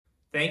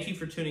Thank you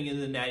for tuning into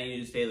the Natty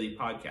News Daily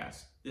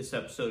podcast. This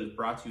episode is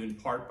brought to you in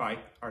part by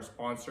our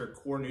sponsor,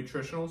 Core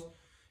Nutritionals.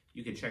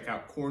 You can check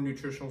out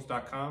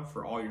corenutritionals.com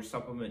for all your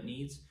supplement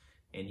needs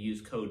and use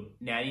code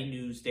Natty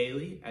News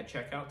Daily at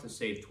checkout to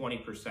save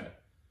 20%.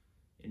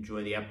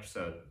 Enjoy the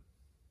episode.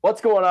 What's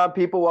going on,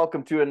 people?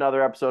 Welcome to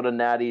another episode of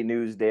Natty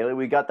News Daily.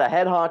 We got the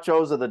head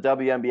honchos of the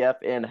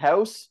WNBF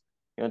in-house.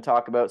 We're going to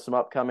talk about some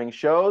upcoming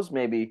shows,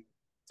 maybe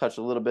touch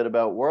a little bit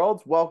about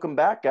Worlds. Welcome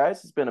back,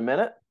 guys. It's been a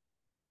minute.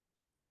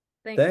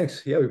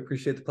 Thanks. Yeah, we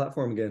appreciate the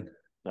platform again.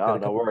 No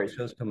worries.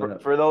 Shows coming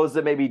up. For those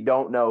that maybe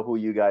don't know who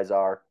you guys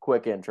are,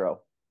 quick intro.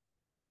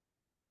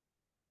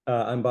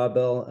 I'm Bob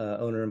Bell,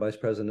 owner and vice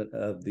president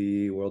of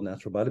the World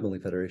Natural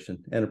Bodybuilding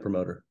Federation and a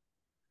promoter.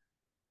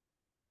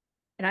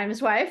 And I'm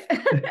his wife.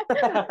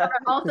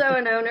 I'm also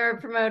an owner,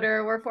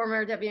 promoter. We're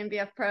former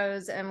WNBF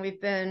pros, and we've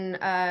been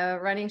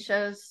running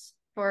shows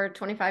for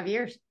 25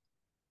 years.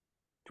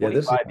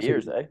 25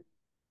 years, eh?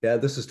 Yeah,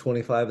 this is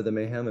 25 of the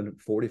Mayhem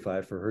and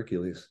 45 for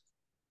Hercules.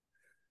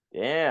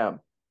 Damn.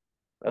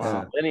 That's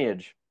some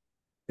lineage.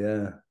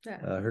 Yeah.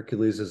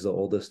 Hercules is the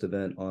oldest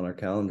event on our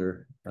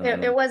calendar.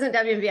 It wasn't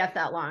WNBF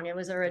that long. It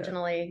was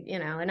originally,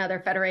 another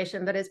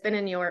federation, but it's been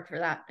in New York for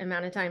that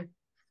amount of time.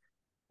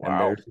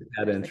 Wow. And there's the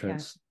cat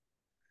entrance.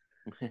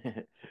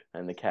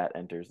 And the cat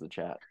enters the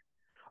chat.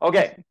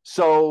 Okay,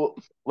 so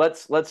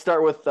let's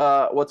start with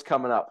what's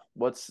coming up.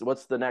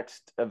 What's the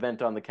next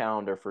event on the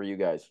calendar for you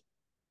guys?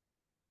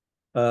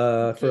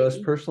 For us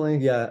personally,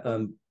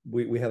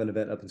 we have an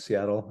event up in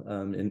Seattle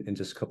in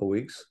just a couple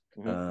weeks.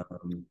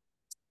 Mm-hmm.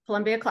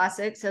 Columbia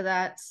Classic, so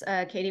that's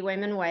Katie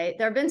Wayman White.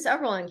 There have been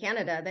several in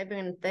Canada.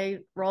 They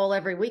roll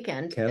every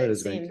weekend.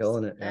 Canada's been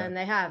killing it, and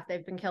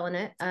they've been killing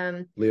it.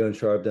 Leo and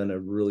Char have done a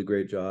really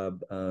great job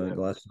the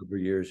last couple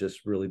of years,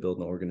 just really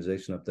building an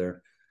organization up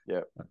there.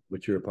 Yeah,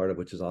 which you're a part of,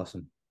 which is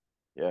awesome.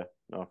 Yeah,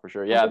 no, for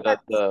sure. Yeah,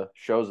 the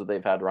shows that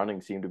they've had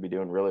running seem to be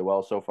doing really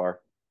well so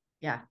far.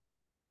 Yeah,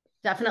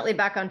 definitely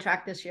back on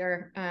track this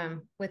year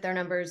with their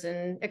numbers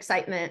and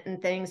excitement and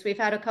things. We've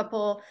had a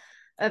couple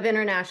of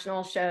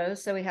international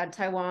shows. So we had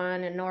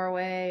Taiwan and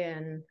Norway,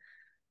 and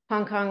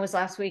Hong Kong was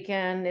last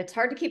weekend. It's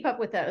hard to keep up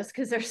with those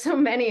because there's so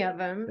many of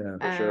them. Yeah,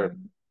 for sure.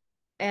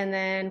 And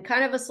then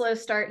kind of a slow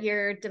start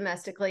here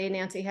domestically.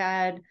 Nancy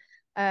had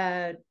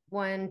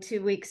one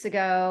 2 weeks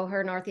ago.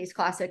 Her Northeast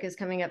Classic is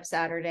coming up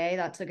Saturday.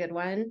 That's a good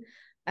one.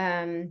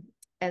 And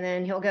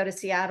then he'll go to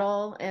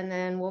Seattle, and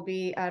then we'll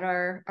be at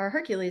our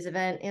Hercules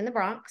event in the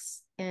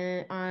Bronx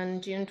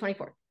on June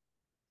 24th.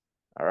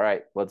 All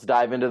right, let's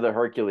dive into the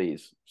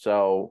Hercules.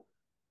 So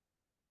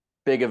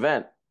big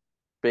event,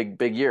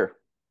 big year.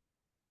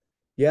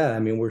 Yeah, I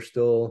mean, we're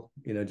still,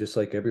 just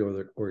like every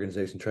other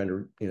organization trying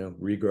to,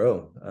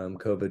 regrow.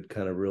 COVID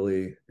kind of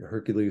really,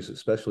 Hercules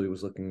especially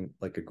was looking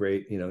like a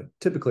great,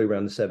 typically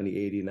around the 70,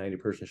 80, 90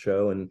 person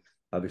show. And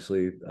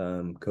obviously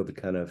COVID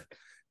kind of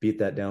beat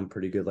that down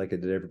pretty good like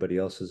it did everybody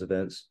else's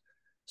events.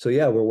 So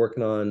yeah, we're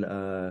working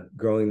on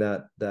growing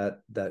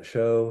that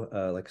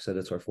show. Like I said,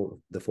 it's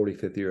the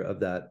 45th year of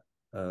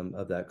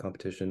that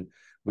competition.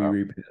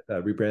 We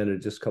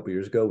rebranded just a couple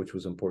years ago, which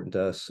was important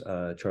to us.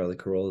 Charlie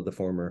Carolla, the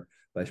former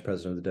vice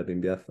president of the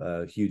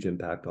WNBF, huge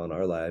impact on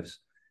our lives.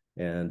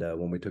 And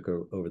when we took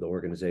over the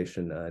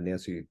organization,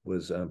 Nancy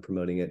was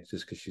promoting it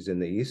just because she's in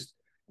the East.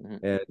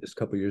 Mm-hmm. And just a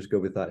couple years ago,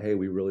 we thought, hey,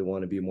 we really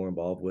want to be more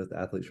involved with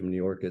athletes from New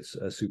York. It's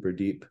a super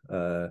deep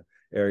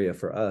area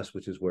for us,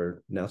 which is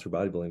where natural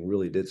bodybuilding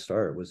really did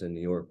start, was in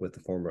New York with the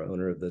former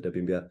owner of the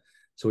WNBF.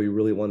 So we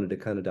really wanted to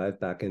kind of dive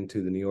back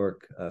into the New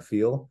York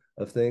feel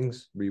of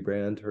things,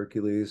 rebrand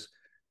Hercules,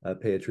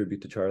 pay a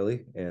tribute to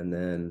Charlie, and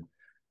then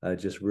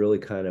just really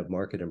kind of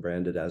market and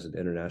brand it as an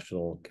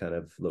international kind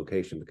of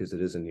location, because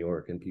it is in New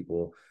York and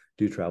people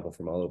do travel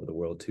from all over the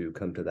world to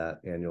come to that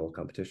annual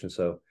competition.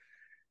 So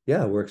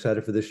yeah, we're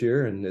excited for this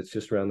year, and it's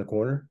just around the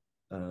corner.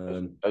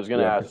 I was going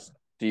to ask,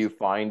 do you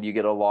find you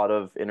get a lot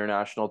of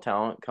international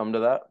talent come to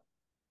that?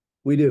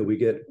 We do. We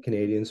get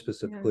Canadians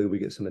specifically. Yeah. We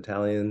get some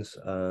Italians.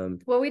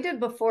 Well, we did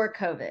before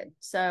COVID.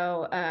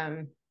 So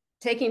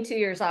taking 2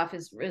 years off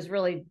is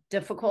really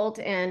difficult.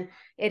 And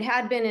it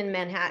had been in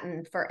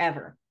Manhattan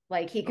forever.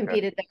 Like he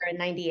competed there in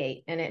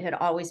 98, and it had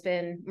always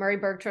been Murray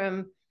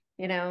Bertram,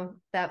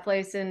 that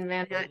place in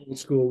Manhattan.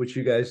 School, which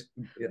you guys,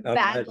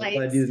 I'm glad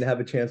you didn't have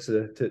a chance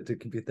to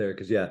compete there,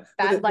 because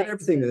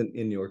everything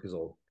in New York is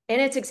old. And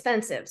it's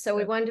expensive. So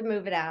we wanted to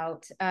move it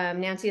out.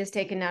 Nancy has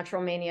taken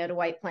Natural Mania to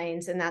White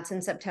Plains, and that's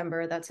in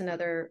September. That's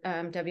another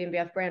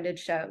WNBF branded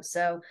show.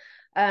 So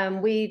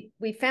we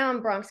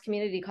found Bronx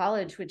Community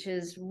College, which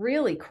is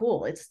really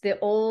cool. It's the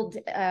old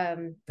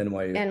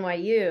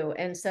NYU.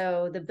 And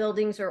so the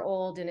buildings are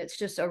old, and it's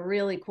just a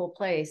really cool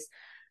place.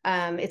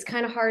 It's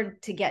kind of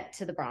hard to get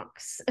to the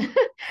Bronx,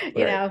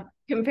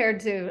 compared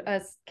to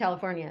us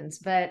Californians,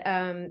 but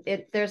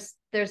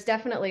there's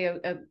definitely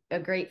a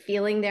great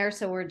feeling there.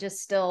 So we're just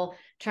still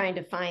trying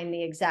to find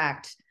the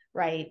exact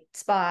right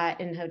spot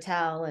and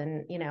hotel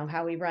and,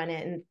 how we run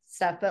it and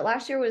stuff. But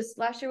last year was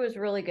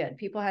really good.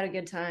 People had a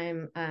good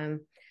time.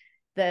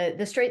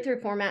 The straight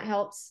through format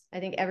helps. I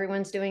think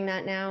everyone's doing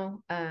that now.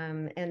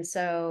 And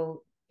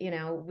so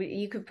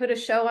you could put a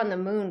show on the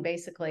moon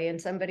basically,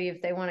 and somebody,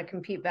 if they want to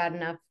compete bad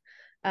enough,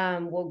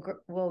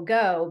 will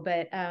go.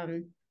 But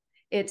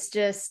it's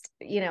just,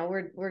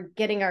 we're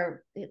getting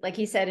our, like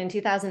he said, in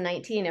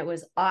 2019, it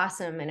was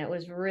awesome. And it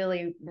was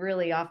really,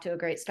 really off to a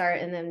great start.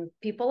 And then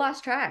people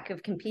lost track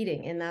of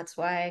competing. And that's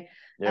why,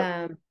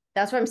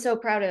 I'm so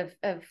proud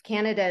of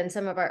Canada and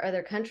some of our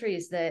other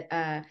countries that,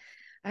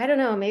 I don't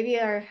know, maybe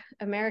our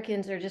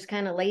Americans are just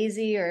kind of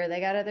lazy or they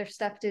got other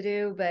stuff to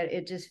do, but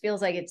it just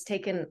feels like it's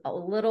taken a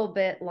little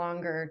bit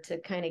longer to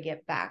kind of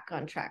get back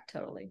on track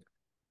totally.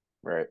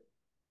 Right.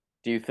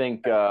 Do you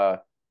think,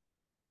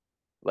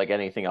 like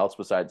anything else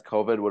besides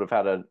COVID would have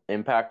had an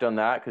impact on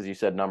that? Because you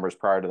said numbers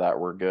prior to that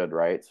were good,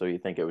 right? So you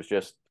think it was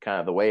just kind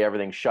of the way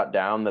everything shut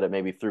down that it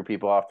maybe threw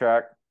people off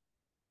track?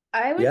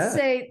 I would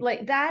say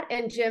like that,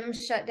 and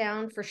gyms shut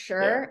down for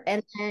sure.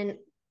 And then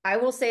I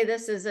will say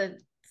this as a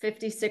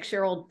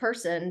 56-year-old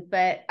person,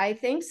 but I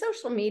think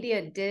social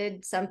media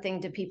did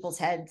something to people's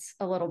heads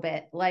a little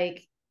bit.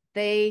 Like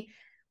they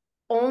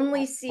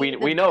only see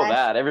we know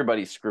that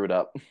everybody's screwed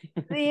up.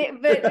 They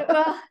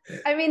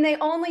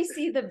only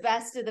see the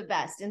best of the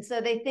best, and so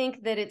they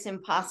think that it's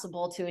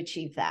impossible to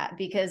achieve that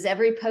because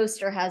every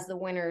poster has the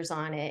winners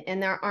on it,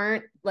 and there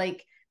aren't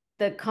like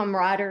the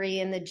camaraderie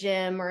in the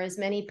gym or as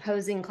many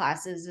posing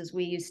classes as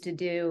we used to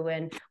do.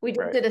 And we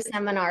did a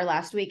seminar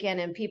last weekend,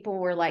 and people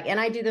were like, and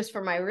I do this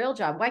for my real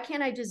job, why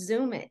can't I just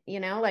Zoom it?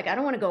 Like, I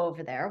don't want to go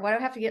over there. Why do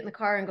I have to get in the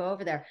car and go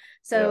over there?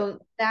 So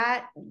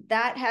that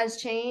has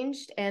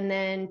changed. And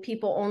then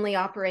people only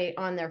operate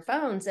on their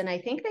phones. And I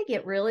think they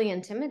get really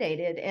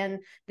intimidated. And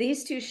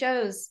these two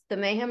shows, the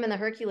Mayhem and the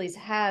Hercules,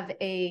 have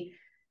a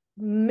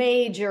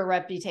major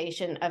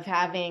reputation of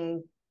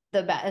having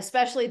the best,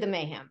 especially the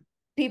Mayhem.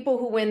 People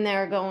who win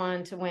there go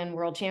on to win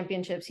world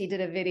championships. He did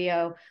a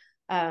video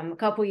a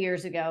couple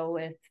years ago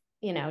with,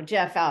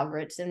 Jeff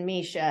Alberts and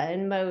Misha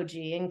and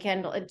Moji and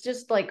Kendall. It's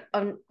just like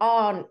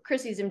on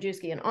Chrissy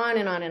Zimjewski and on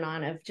and on and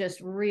on of just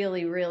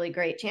really, really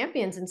great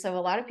champions. And so a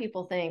lot of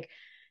people think,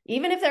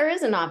 even if there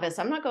is a novice,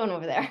 I'm not going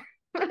over there.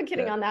 I'm not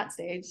getting on that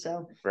stage.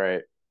 So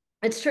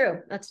it's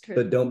true. That's true.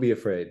 But don't be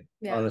afraid.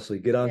 Honestly,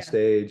 get on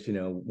stage.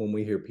 When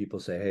we hear people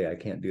say, hey, I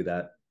can't do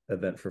that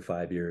event for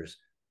 5 years.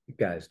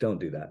 Guys, don't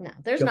do that. No,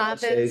 there's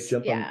novice.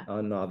 Jump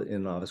on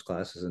in novice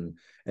classes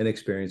and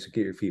experience,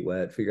 get your feet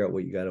wet, figure out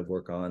what you got to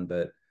work on.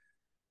 But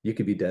you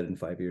could be dead in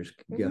 5 years,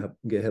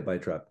 get hit by a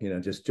truck.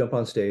 Just jump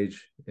on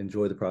stage,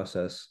 enjoy the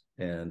process,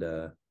 and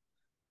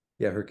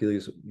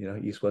Hercules,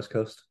 East West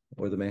Coast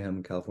or the Mayhem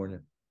in California.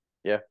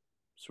 Yeah,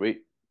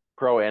 sweet.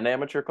 Pro and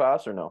amateur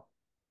class or no?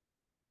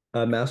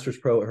 Masters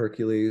Pro at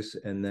Hercules,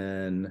 and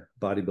then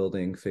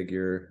bodybuilding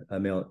figure,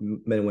 men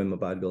and women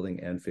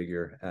bodybuilding and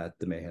figure at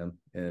the Mayhem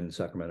in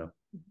Sacramento.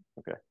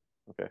 Okay.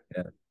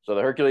 Yeah. So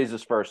the Hercules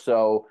is first.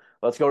 So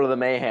let's go to the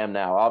Mayhem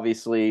now.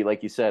 Obviously,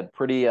 like you said,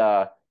 pretty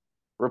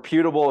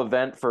reputable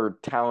event for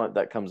talent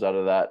that comes out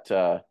of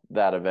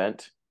that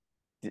event.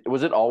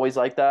 Was it always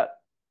like that?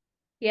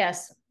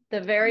 Yes. The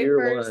very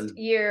first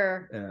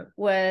year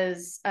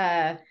was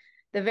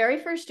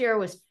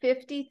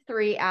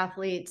 53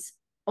 athletes.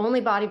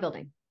 Only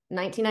bodybuilding.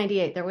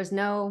 1998. There was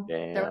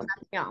nothing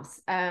else.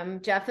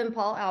 Jeff and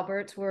Paul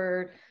Alberts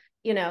were,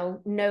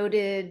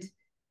 noted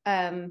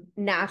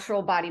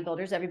natural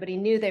bodybuilders. Everybody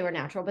knew they were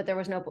natural, but there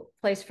was no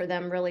place for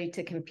them really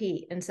to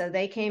compete. And so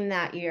they came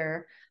that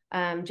year.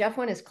 Jeff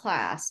won his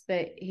class,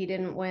 but he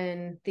didn't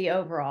win the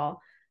overall.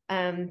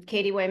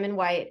 Katie Wayman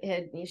White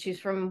she's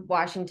from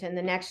Washington.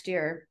 The next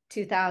year,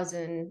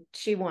 2000,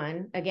 she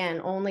won again,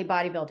 only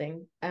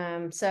bodybuilding.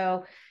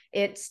 So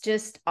it's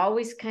just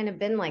always kind of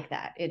been like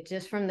that. It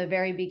just from the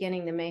very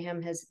beginning, the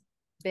Mayhem has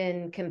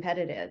been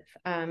competitive.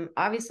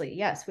 Obviously,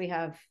 yes, we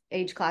have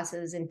age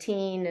classes and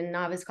teen and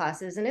novice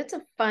classes, and it's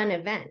a fun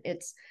event.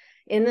 It's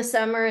in the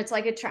summer, it's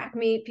like a track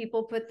meet.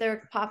 People put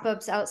their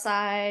pop-ups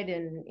outside,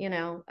 and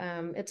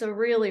it's a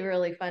really,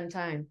 really fun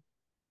time.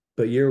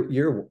 But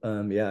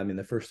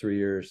the first 3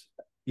 years,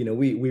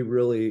 we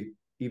really,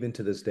 even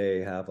to this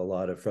day, have a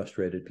lot of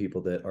frustrated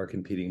people that are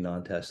competing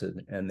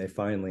non-tested, and they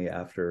finally,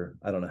 after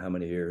I don't know how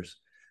many years,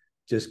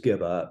 just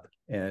give up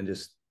and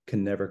just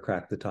can never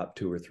crack the top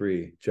 2 or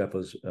 3. Jeff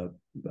was a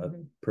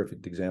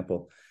perfect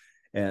example,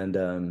 and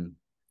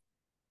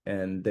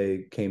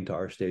they came to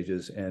our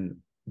stages and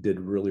did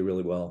really,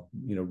 really well.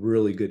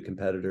 Really good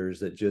competitors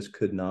that just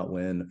could not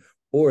win,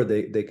 or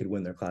they could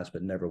win their class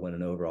but never win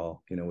an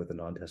overall. With a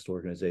non-test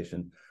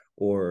organization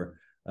or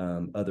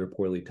other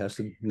poorly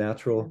tested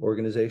natural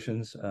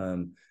organizations.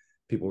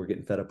 People were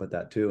getting fed up with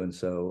that too. And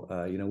so,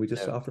 we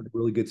just offered a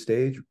really good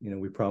stage.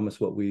 We promised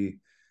what we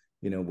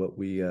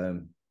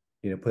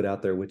put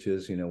out there, which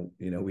is,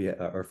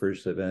 our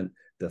first event,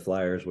 the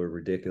flyers were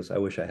ridiculous. I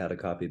wish I had a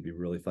copy. It'd be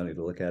really funny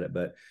to look at it,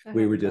 but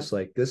we were just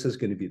like, this is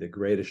going to be the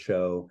greatest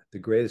show, the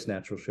greatest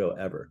natural show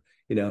ever,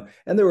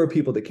 and there were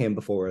people that came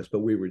before us, but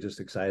we were just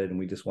excited and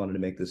we just wanted to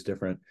make this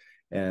different.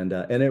 And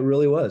it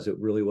really was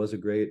a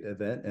great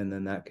event. And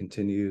then that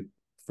continued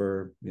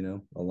for,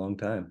 a long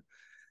time.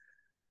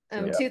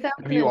 Have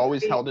you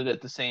always held it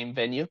at the same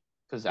venue?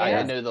 Because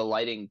I know the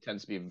lighting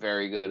tends to be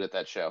very good at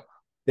that show.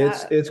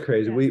 It's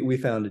crazy. Yeah. We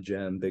found a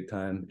gem big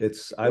time.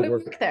 We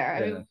work there. Yeah, I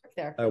mean, we work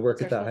there. I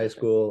work at that high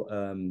Social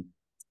school.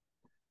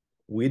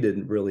 We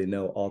didn't really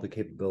know all the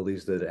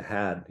capabilities that it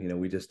had.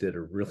 We just did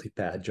a really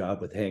bad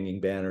job with hanging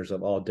banners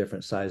of all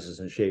different sizes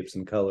and shapes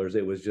and colors.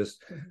 It was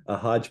just a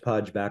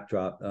hodgepodge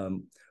backdrop.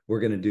 We're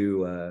going to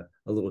do a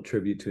little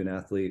tribute to an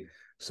athlete,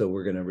 so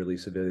we're going to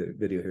release a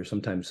video here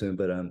sometime soon.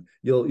 But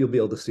you'll be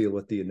able to see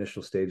what the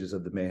initial stages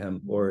of the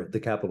Mayhem, or the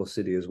Capital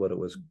City is what it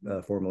was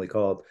formerly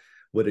called,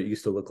 what it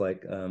used to look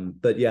like.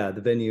 But yeah,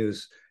 the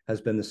venues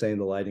has been the same.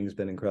 The lighting's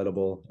been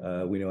incredible.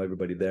 We know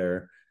everybody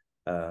there.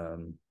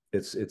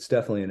 It's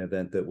definitely an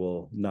event that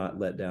will not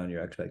let down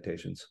your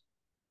expectations.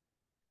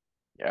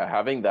 Yeah,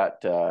 having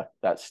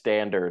that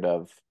standard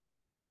of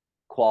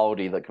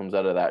quality that comes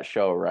out of that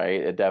show, right?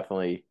 It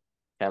definitely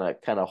kind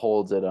of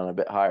holds it on a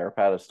bit higher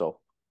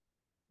pedestal.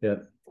 Yeah.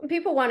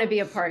 People want to be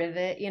a part of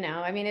it,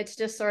 I mean, it's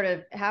just sort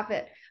of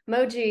happened.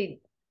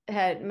 Moji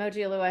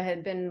Alua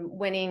had been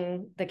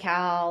winning the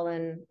Cal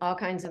and all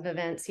kinds of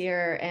events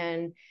here,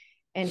 and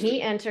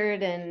he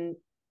entered, and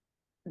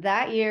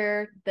that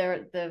year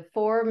the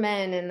 4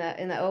 men in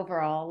the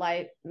overall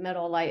light,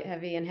 middle, light,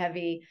 heavy, and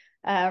heavy,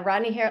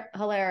 Rodney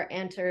Hilaire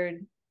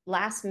entered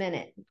last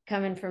minute,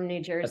 coming from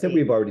New Jersey. I think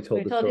we've already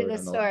told you the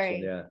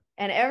story. Yeah.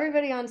 And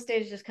everybody on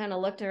stage just kind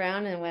of looked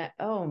around and went,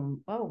 oh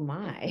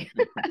my.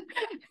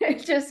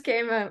 It just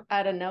came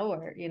out of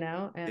nowhere,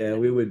 And, yeah,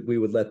 we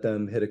would let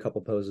them hit a couple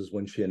poses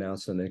when she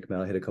announced them. They'd come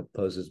out, hit a couple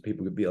poses.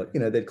 People would be like,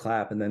 they'd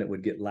clap, and then it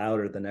would get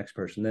louder the next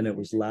person. Then it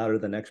was louder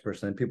the next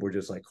person. And people were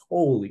just like,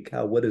 holy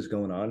cow, what is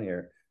going on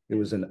here? It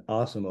was an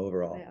awesome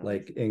overall,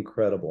 like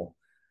incredible.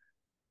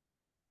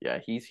 Yeah,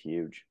 he's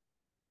huge.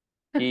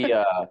 He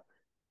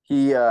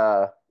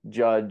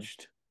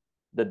judged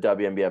the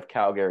WNBF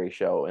Calgary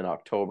show in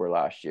October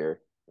last year.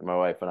 My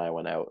wife and I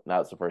went out, and that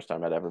was the first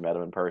time I'd ever met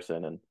him in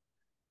person. And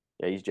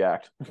yeah, he's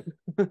jacked.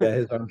 Yeah,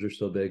 his arms are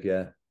still big.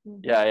 Yeah.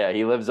 Yeah.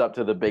 He lives up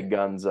to the big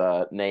guns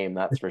name,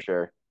 that's for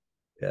sure.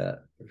 Yeah,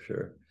 for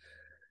sure.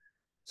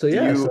 So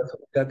yeah, so that's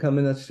what we got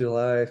coming. That's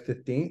July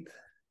 15th.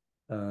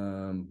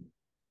 To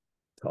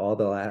all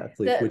the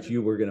athletes, which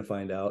you were going to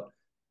find out,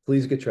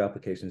 please get your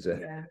applications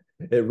in. Yeah.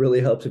 It really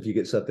helps if you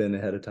get something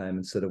ahead of time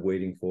instead of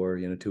waiting for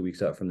 2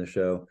 weeks out from the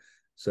show.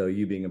 So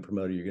you being a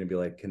promoter, you're going to be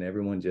like, can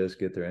everyone just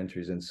get their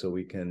entries in so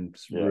we can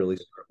really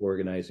start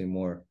organizing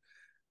more?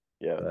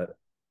 Yeah. But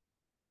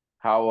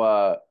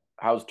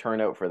how's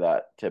turnout for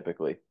that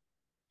typically?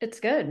 It's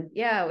good.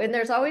 Yeah. And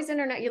there's always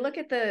internet. You look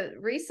at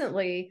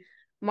recently,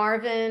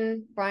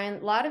 Marvin,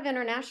 Brian, a lot of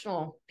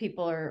international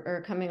people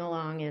are coming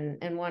along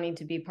and wanting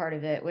to be part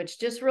of it, which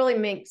just really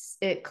makes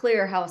it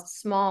clear how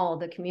small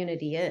the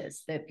community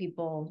is, that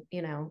people,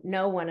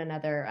 know one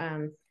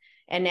another.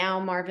 And now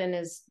Marvin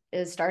is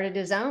started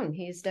his own.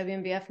 He's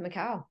WNBF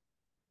Macau.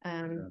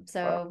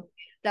 So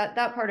that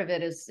part of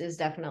it is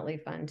definitely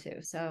fun too.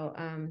 So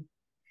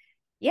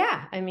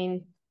yeah, I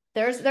mean,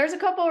 there's a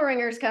couple of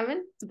ringers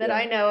coming that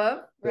I know of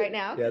right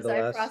now, because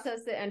I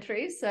process the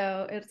entries,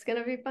 so it's going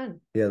to be fun.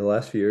 Yeah, the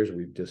last few years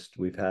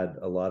we've had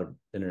a lot of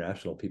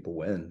international people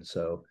win.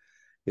 So,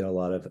 a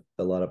lot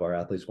of our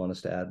athletes want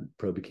us to add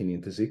pro bikini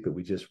and physique, but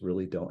we just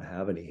really don't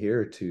have any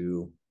here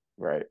to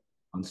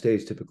on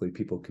stage. Typically,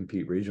 people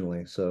compete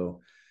regionally,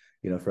 so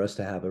for us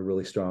to have a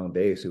really strong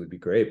base, it would be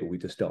great, but we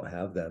just don't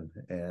have them.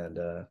 And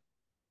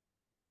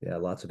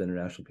lots of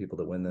international people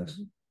that win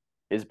this.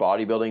 Is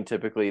bodybuilding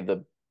typically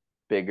the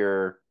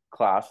bigger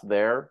class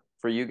there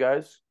for you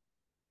guys?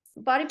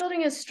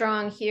 Bodybuilding is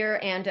strong here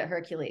and at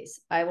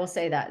Hercules. I will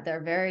say that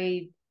they're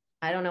very,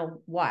 I don't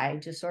know why,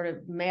 just sort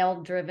of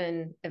male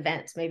driven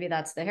events. Maybe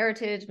that's the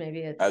heritage. Maybe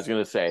it's, I was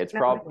going to say it's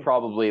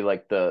probably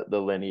like the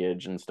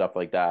lineage and stuff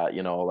like that,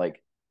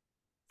 like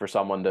for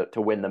someone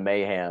to win the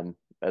Mayhem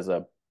as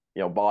a,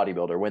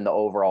 bodybuilder, win the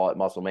overall at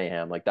Muscle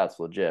Mayhem, like that's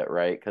legit,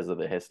 right? Because of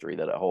the history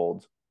that it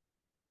holds.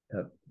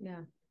 Yeah.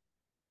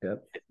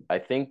 Yep. I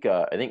think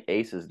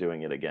Ace is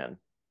doing it again,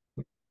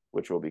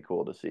 which will be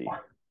cool to see.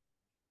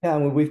 Yeah, I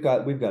mean, we've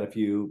got a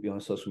few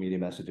social media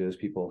messages,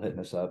 people hitting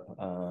us up.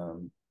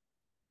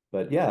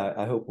 But yeah,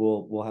 I hope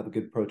we'll have a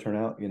good pro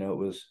turnout. It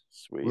was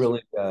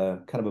really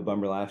kind of a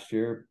bummer last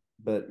year,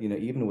 but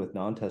even with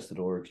non-tested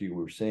orgs, you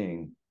were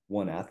seeing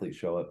one athlete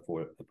show up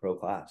for the pro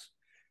class.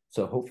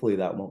 So hopefully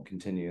that won't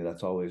continue.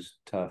 That's always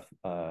tough.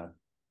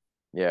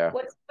 Yeah.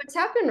 What's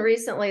happened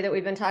recently that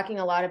we've been talking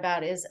a lot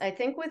about is, I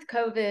think with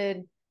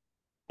COVID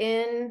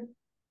in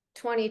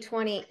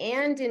 2020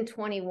 and in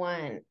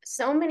 21,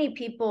 so many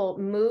people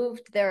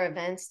moved their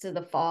events to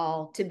the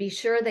fall to be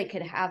sure they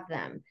could have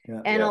them.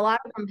 A lot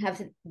of them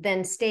have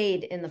then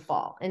stayed in the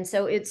fall. And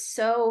so it's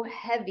so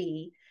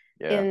heavy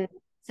in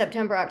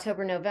September,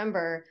 October,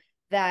 November,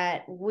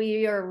 that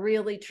we are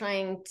really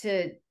trying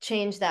to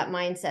change that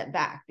mindset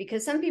back,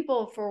 because some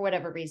people, for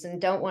whatever reason,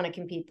 don't want to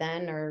compete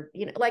then, or,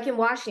 like in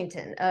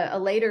Washington, a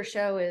later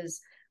show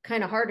is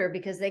kind of harder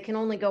because they can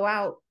only go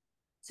out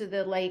to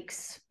the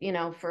lakes,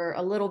 for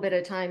a little bit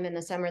of time in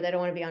the summer. They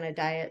don't want to be on a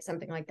diet,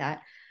 something like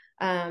that.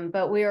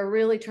 But we are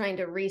really trying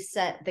to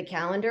reset the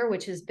calendar,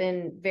 which has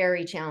been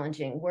very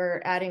challenging.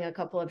 We're adding a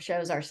couple of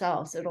shows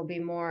ourselves. It'll be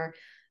more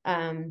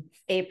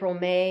April,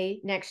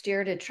 May next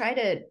year to try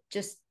to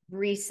just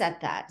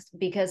reset that,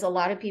 because a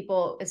lot of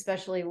people,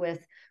 especially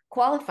with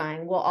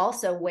qualifying, will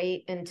also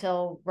wait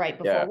until right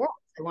before Worlds.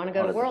 They want to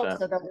go to Worlds,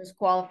 so they'll just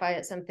qualify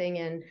at something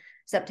in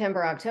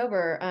September,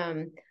 October.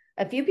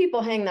 A few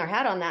people hang their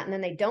hat on that and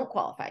then they don't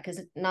qualify, because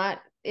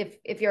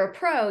if you're a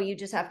pro, you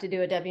just have to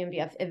do a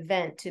WNBF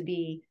event to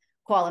be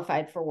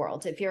qualified for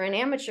Worlds. If you're an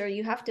amateur,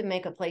 you have to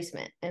make a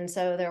placement. And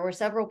so there were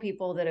several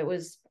people that it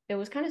was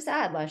kind of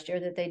sad last year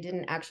that they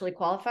didn't actually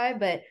qualify.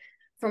 But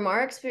from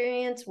our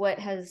experience, what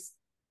has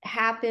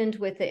happened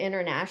with the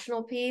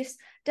international piece,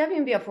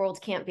 WNBF Worlds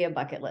can't be a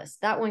bucket list.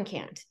 That one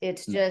can't.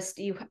 It's just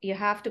you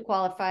have to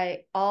qualify.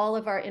 All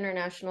of our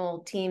international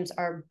teams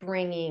are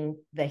bringing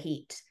the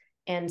heat.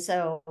 And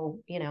so,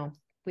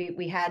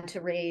 we had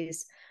to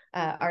raise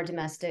our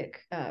domestic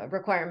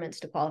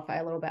requirements to qualify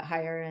a little bit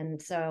higher. And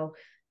so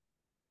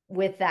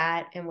with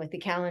that and with the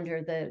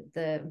calendar,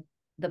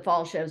 the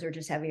fall shows are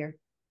just heavier.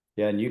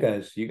 Yeah, and you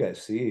guys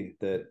see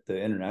that the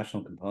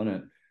international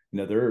component,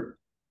 they're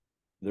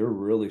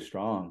really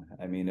strong.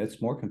 I mean,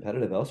 it's more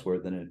competitive elsewhere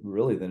than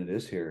it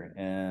is here.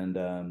 And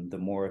the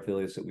more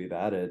affiliates that we've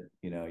added,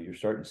 you're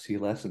starting to see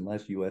less and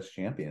less U.S.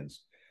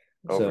 champions.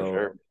 For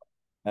sure.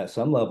 At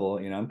some level,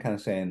 I'm kind of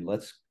saying,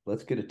 let's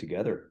get it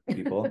together,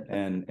 people.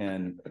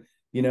 and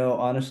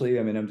honestly,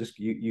 I mean, I'm just,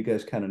 you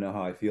guys kind of know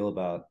how I feel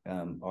about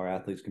our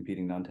athletes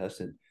competing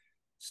non-tested.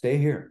 Stay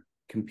here,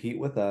 compete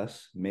with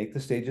us, make the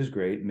stages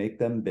great, make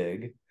them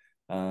big,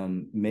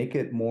 make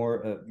it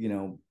more,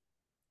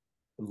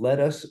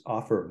 let us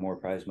offer more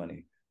prize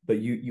money, but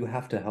you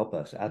have to help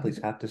us. Athletes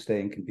have to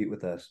stay and compete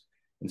with us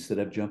instead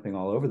of jumping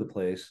all over the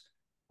place.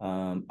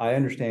 I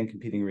understand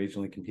competing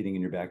regionally, competing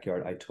in your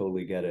backyard. I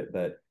totally get it.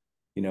 But,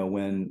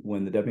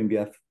 when the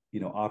WNBF,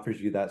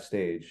 offers you that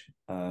stage,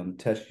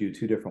 tests you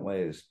two different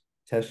ways,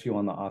 tests you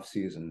on the off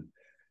season.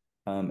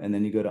 And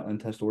then you go to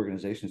untested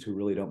organizations who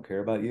really don't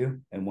care about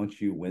you. And once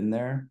you win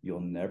there,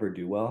 you'll never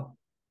do well.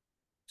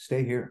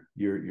 Stay here.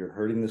 You're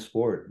hurting the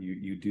sport.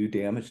 You do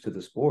damage to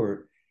the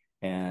sport.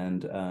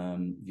 And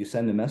you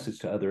send a message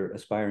to other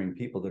aspiring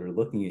people that are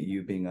looking at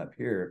you being up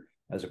here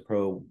as a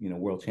pro,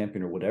 world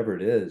champion or whatever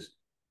it is.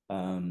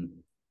 And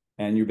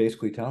you're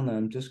basically telling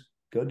them, just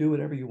go do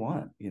whatever you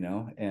want,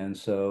 And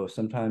so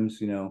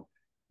sometimes,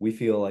 we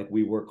feel like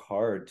we work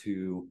hard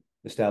to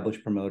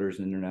establish promoters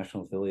and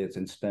international affiliates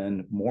and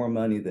spend more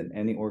money than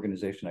any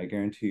organization. I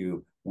guarantee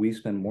you, we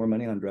spend more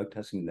money on drug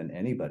testing than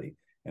anybody,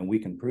 and we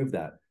can prove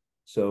that.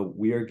 So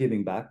we are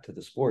giving back to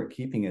the sport,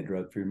 keeping it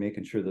drug-free,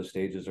 making sure those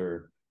stages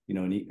are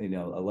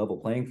a level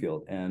playing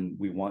field. And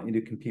we want you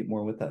to compete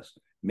more with us.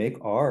 Make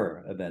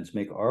our events,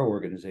 make our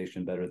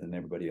organization better than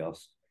everybody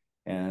else,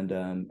 and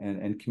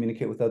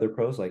communicate with other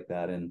pros like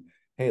that. And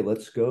hey,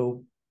 let's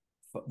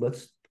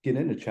get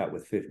in a chat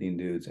with 15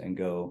 dudes and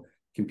go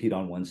compete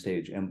on one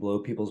stage and blow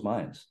people's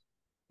minds.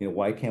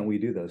 Why can't we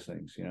do those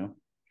things? Yeah.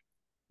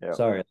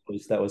 Sorry,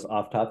 that was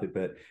off topic,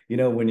 but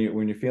when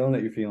you're feeling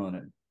it, you're feeling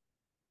it.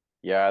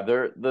 Yeah,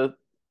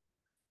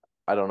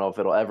 I don't know if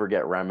it'll ever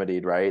get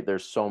remedied, right?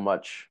 There's so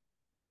much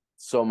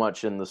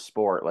in the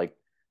sport. Like,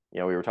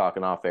 we were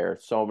talking off air,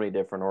 so many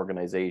different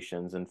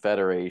organizations and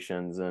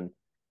federations and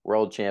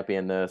world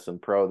champion this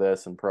and pro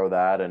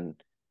that.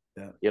 And,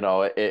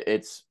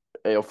 it's,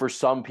 for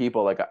some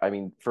people, like, I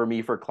mean, for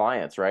me, for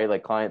clients, right?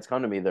 Like, clients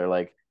come to me, they're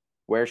like,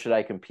 where should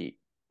I compete?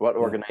 What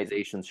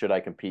organizations should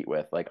I compete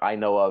with? Like, I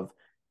know of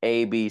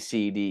A, B,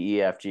 C, D,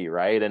 E, F, G,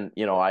 right? And,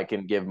 I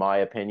can give my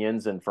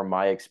opinions and from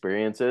my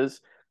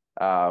experiences.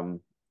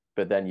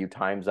 But then you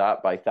times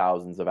that by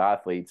thousands of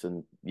athletes,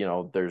 and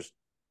there's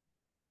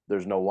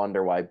no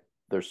wonder why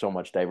there's so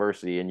much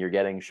diversity, and you're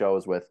getting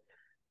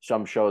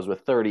some shows with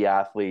 30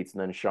 athletes,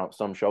 and then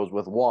some shows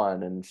with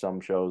one, and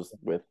some shows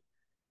with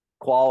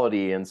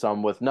quality and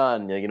some with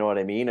none, you know what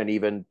I mean? And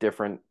even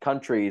different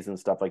countries and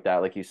stuff like that.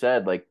 Like you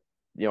said, like,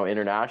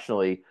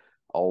 internationally,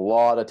 a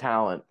lot of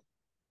talent,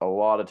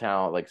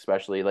 like,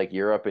 especially like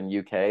Europe and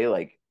UK,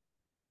 like,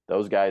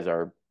 those guys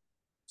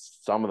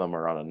some of them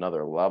are on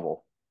another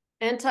level.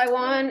 And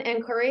Taiwan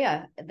and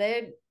Korea,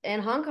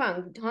 and Hong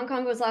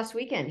Kong was last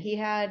weekend. He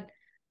had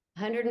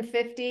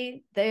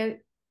 150. They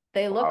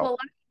look alike,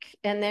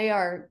 and they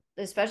are,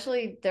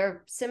 especially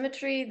their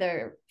symmetry,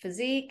 their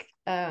physique,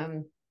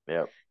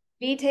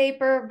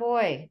 V-taper,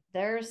 boy,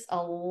 there's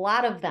a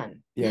lot of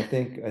them. Yeah,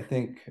 I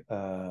think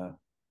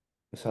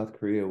South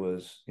Korea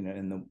was,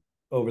 in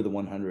over the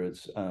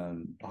 100s.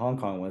 Hong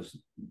Kong was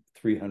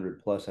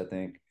 300 plus, I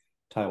think.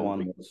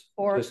 Taiwan was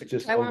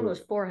Taiwan was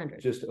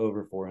 400, just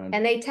over 400,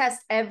 and they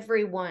test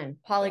everyone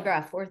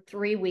polygraph for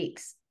 3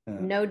 weeks.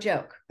 No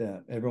joke. Yeah,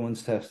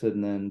 everyone's tested,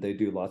 and then they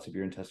do lots of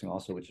urine testing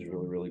also, which is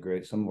really, really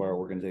great. Some of our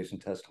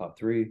organizations test top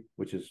 3,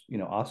 which is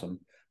awesome.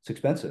 It's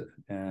expensive,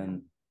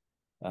 and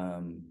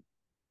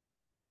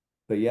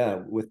but yeah,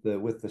 with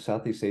the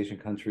Southeast Asian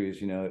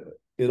countries,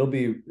 it'll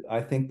be,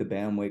 I think the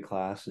bantamweight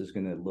class is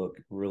going to look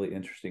really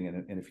interesting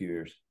in a few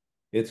years.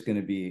 It's going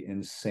to be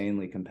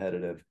insanely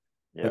competitive.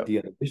 Yeah. But the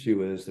other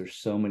issue is there's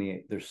so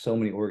many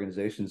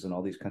organizations in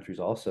all these countries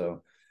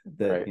also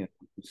that, Right. you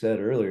said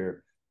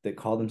earlier, that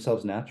call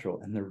themselves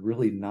natural, and they're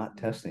really not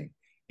testing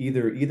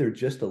either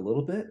just a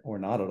little bit or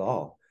not at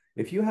all.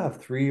 If you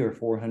have 300 or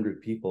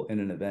 400 people in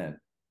an event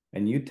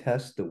and you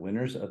test the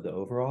winners of the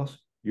overalls,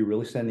 you're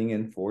really sending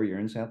in 4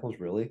 urine samples.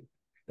 Really,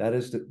 that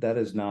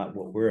is not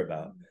what we're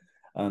about.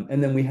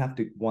 And then we have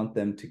to want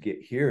them to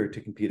get here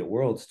to compete at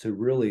Worlds to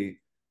really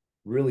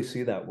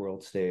see that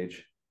world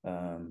stage.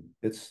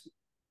 It's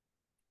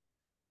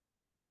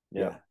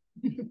yeah.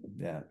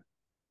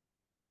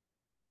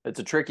 It's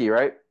a tricky,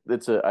 right? I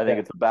think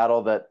it's a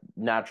battle that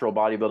natural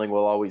bodybuilding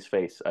will always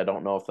face. I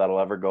don't know if that'll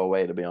ever go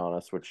away, to be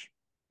honest, which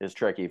is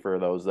tricky for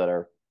those that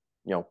are,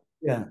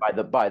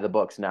 by the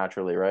books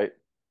naturally, right?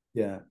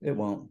 Yeah, it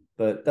won't.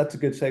 But that's a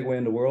good segue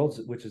into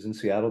Worlds, which is in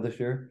Seattle this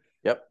year.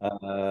 Yep.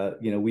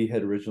 We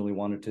had originally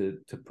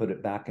wanted to put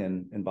it back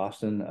in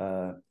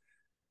Boston,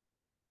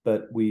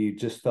 but we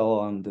just fell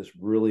on this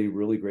really,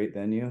 really great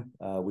venue,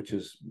 which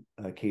is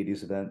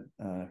Katie's event,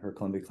 her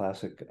Columbia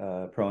Classic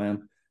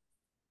Pro-Am.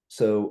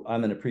 So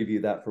I'm going to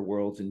preview that for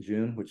Worlds in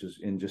June, which is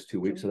in just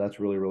 2 weeks. So that's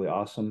really, really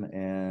awesome.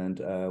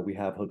 And we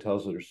have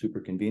hotels that are super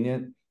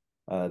convenient.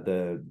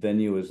 The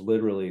venue is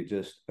literally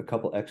just a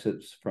couple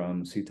exits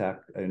from SeaTac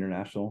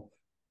International.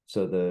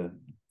 So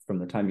from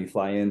the time you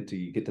fly in to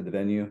you get to the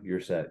venue, you're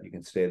set. You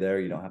can stay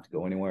there. You don't have to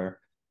go anywhere.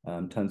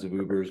 Tons of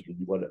Ubers,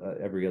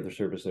 every other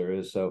service there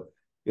is. So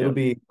it'll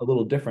be a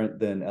little different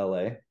than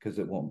LA because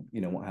it won't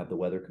have the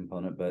weather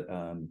component, but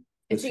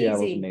it's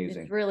Seattle's easy.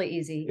 amazing. It's really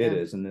easy. It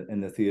is,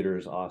 and the theater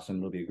is awesome.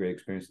 It'll be a great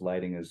experience. The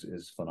lighting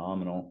is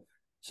phenomenal.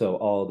 So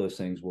all of those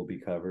things will be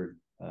covered.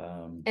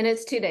 And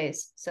it's 2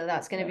 days, so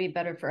that's going to be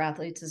better for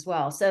athletes as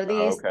well. So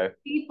these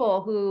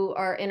people who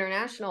are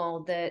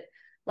international, that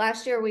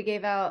last year we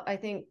gave out, I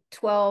think,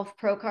 12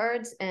 pro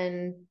cards,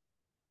 and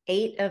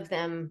 8 of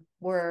them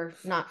were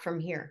not from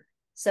here.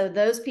 So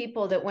those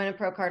people that win a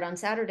pro card on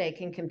Saturday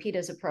can compete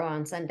as a pro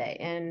on Sunday.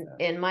 And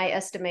in my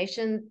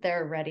estimation,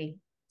 they're ready.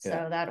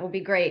 So that will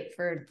be great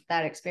for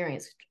that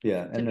experience.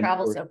 Yeah. To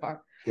travel so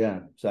far.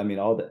 Yeah. So, I mean,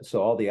 all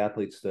the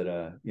athletes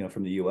that,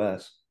 from the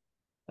US,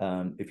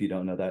 if you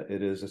don't know that,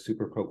 it is a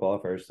super pro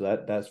qualifier.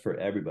 So that's for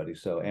everybody.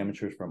 So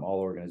amateurs from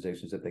all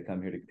organizations, if they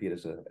come here to compete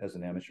as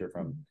an amateur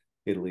from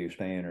Italy or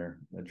Spain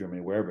or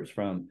Germany, wherever it's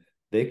from,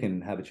 they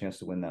can have a chance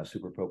to win that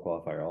super pro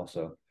qualifier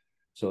also.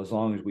 So as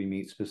long as we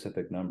meet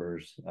specific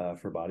numbers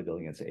for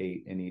bodybuilding, it's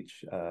 8 in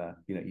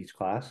each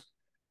class.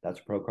 That's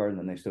a pro card, and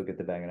then they still get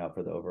the banging out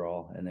for the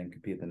overall and then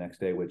compete the next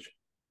day, which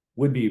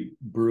would be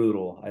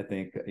brutal. I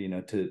think,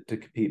 to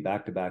compete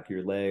back to back,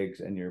 your legs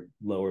and your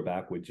lower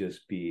back would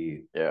just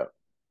be. Yeah.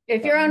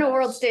 If you're on a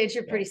world stage,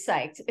 you're pretty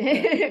psyched.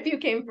 If you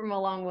came from a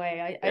long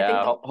way, I think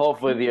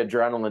hopefully the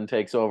adrenaline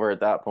takes over at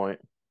that point.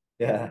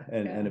 Yeah.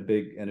 And a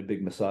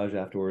big massage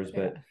afterwards.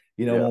 But,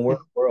 when we're at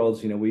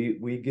Worlds,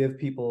 we give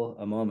people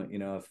a moment,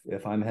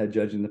 if I'm head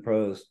judging the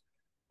pros,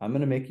 I'm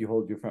going to make you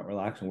hold your front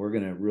relax, and we're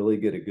going to really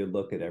get a good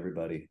look at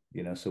everybody,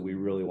 so we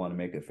really want to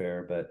make it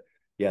fair. But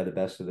yeah, the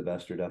best of the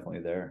best are definitely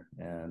there.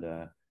 And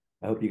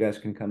I hope you guys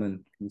can come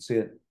and see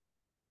it.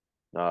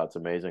 No, it's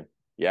amazing.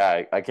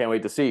 Yeah, I can't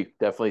wait to see.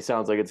 Definitely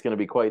sounds like it's going to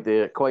be quite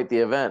the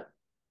event.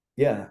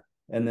 Yeah.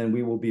 And then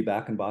we will be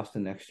back in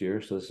Boston next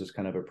year. So this is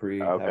kind of a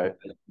okay.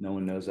 No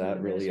one knows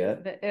that really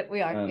yet.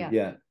 We are,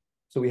 yeah.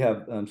 So we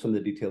have some of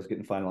the details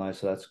getting finalized.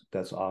 So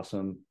that's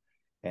awesome.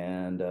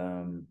 And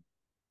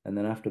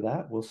then after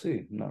that, we'll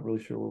see. I'm not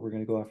really sure where we're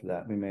going to go after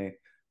that. We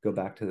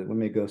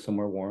may go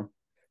somewhere warm,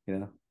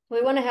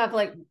 We want to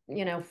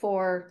have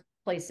 4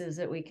 places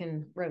that we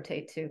can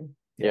rotate to.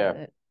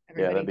 Yeah.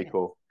 That'd be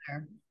cool.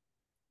 There.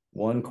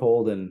 1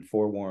 cold and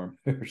 4 warm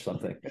or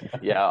something.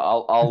 Yeah,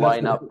 I'll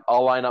line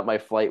up my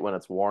flight when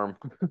it's warm.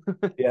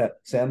 Yeah,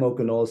 Sam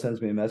Okanola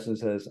sends me a message and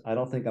says, "I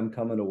don't think I'm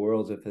coming to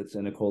Worlds if it's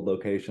in a cold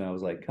location." I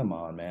was like, "Come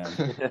on, man."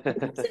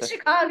 It's in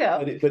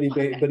Chicago.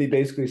 But he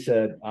basically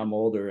said, "I'm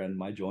older and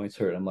my joints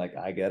hurt." I'm like,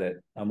 "I get it.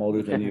 I'm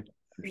older than you."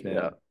 I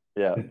understand.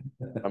 Yeah.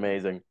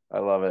 Amazing. I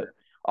love it.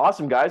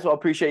 Awesome, guys. Well, I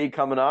appreciate you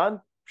coming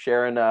on,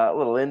 sharing a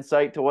little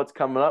insight to what's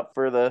coming up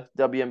for the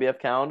WNBF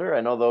calendar.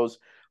 I know those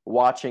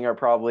watching are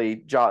probably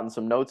jotting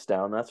some notes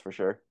down, that's for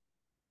sure.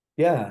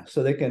 Yeah,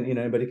 so they can,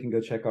 anybody can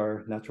go check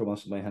our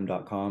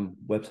naturalmusclemayhem.com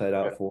website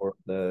out for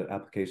the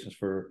applications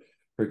for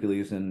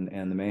Hercules and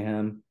the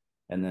Mayhem,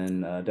 and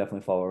then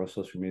definitely follow our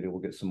social media. We'll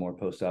get some more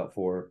posts out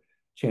for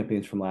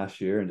champions from last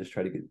year and just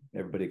try to get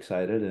everybody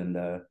excited. And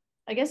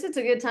I guess it's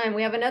a good time.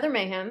 We have another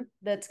Mayhem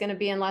that's going to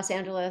be in Los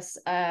Angeles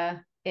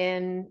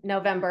in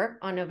November,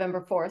 on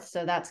November 4th.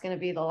 So that's going to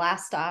be the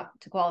last stop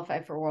to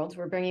qualify for Worlds.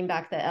 We're bringing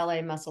back the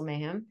LA Muscle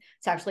Mayhem.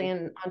 It's actually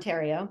in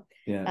Ontario.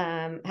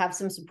 Yeah. Have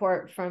some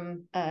support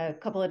from a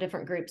couple of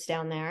different groups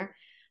down there.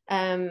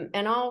 And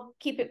I'll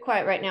keep it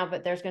quiet right now,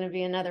 but there's going to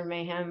be another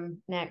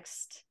Mayhem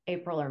next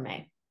April or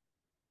May.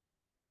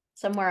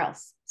 Somewhere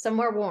else,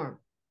 somewhere warm.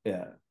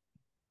 Yeah.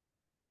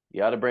 You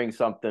got to bring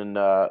something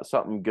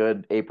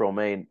good April,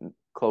 May,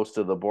 close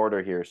to the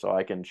border here so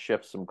I can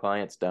shift some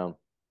clients down.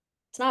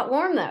 It's not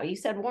warm though. You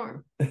said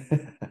warm.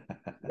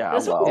 Yeah,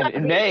 This well, one's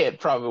In May, it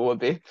probably would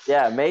be.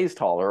 yeah, May's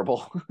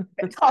tolerable.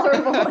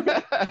 tolerable.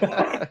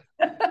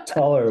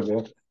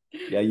 Tolerable.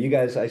 Yeah, you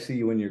guys, I see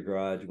you in your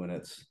garage when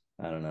it's,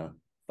 I don't know,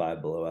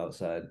 5 below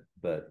outside.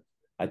 But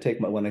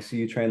when I see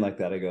you train like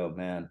that, I go,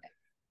 man.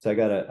 So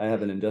I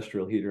have an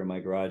industrial heater in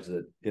my garage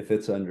that if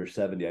it's under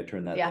 70, I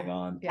turn that thing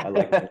on. Yeah. I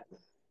like it.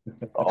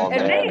 Oh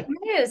And man,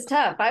 May is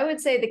tough. I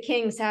would say the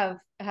Kings have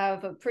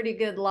a pretty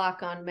good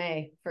lock on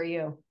May for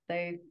you.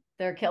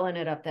 They're killing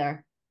it up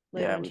there.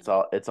 yeah,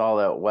 it's all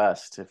out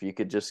west. If you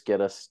could just get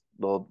us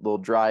little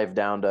drive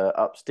down to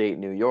upstate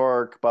New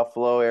York,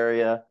 Buffalo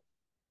area,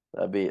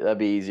 that'd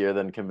be easier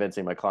than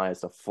convincing my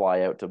clients to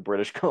fly out to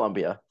British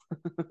Columbia.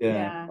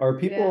 Yeah. Are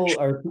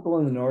people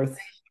in the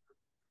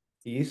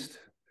Northeast?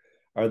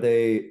 Are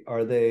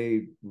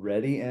they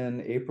ready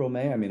in April,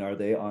 May? I mean, are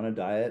they on a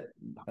diet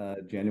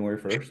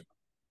January 1st?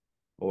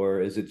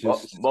 Or is it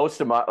just most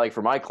of my, like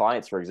for my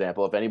clients, for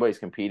example, if anybody's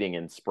competing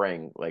in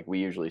spring, like we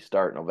usually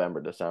start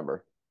November,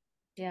 December.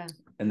 Yeah.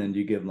 And then do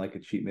you give them like a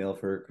cheat meal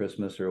for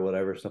Christmas or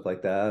whatever, stuff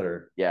like that?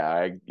 Or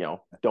Yeah,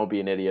 don't be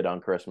an idiot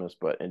on Christmas,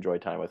 but enjoy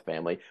time with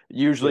family.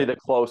 Usually the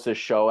closest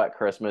show at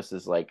Christmas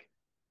is like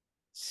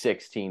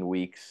 16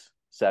 weeks,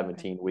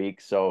 17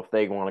 weeks. So if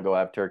they want to go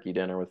have turkey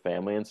dinner with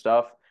family and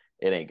stuff,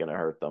 it ain't gonna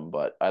hurt them.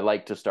 But I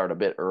like to start a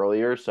bit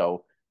earlier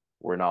so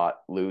we're not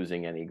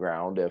losing any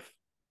ground if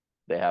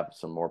they have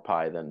some more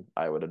pie than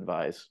I would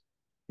advise.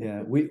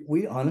 Yeah,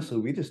 we honestly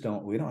we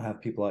don't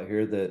have people out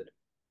here that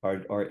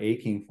are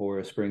aching for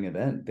a spring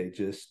event.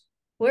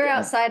 We're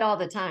outside all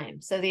the time.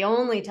 So the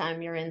only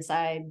time you're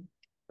inside,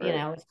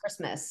 is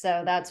Christmas.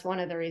 So that's one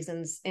of the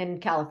reasons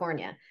in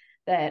California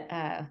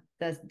that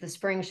the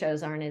spring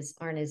shows aren't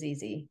as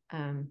easy.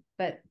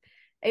 But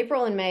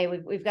April and May,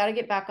 we've got to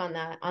get back on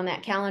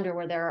that calendar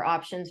where there are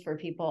options for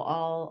people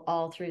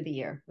all through the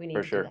year. We need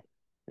to do that.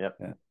 Yep.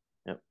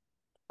 Yeah.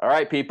 All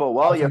right, people.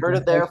 Well, you heard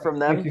it there from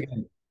them.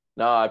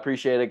 No, I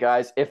appreciate it,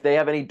 guys. If they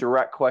have any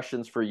direct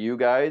questions for you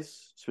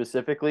guys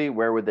specifically,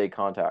 where would they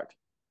contact?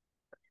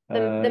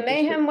 The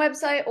Mayhem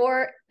website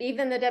or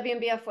even the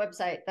WNBF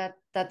website.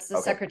 That's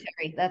the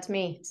secretary. That's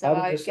me. So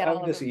I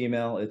would just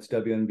email. It's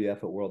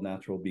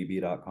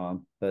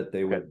WNBF@worldnaturalbb.com. But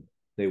they would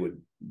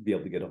be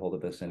able to get a hold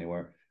of us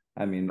anywhere.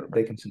 I mean,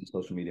 they can send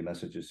social media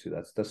messages too.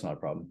 That's not a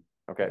problem.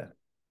 Okay. Yeah.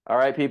 All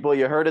right, people.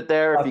 You heard it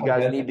there. If you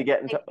guys need to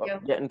get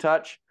in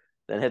touch,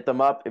 then hit them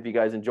up. If you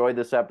guys enjoyed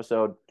this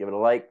episode, give it a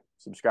like,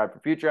 subscribe for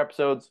future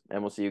episodes,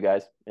 and we'll see you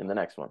guys in the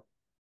next one.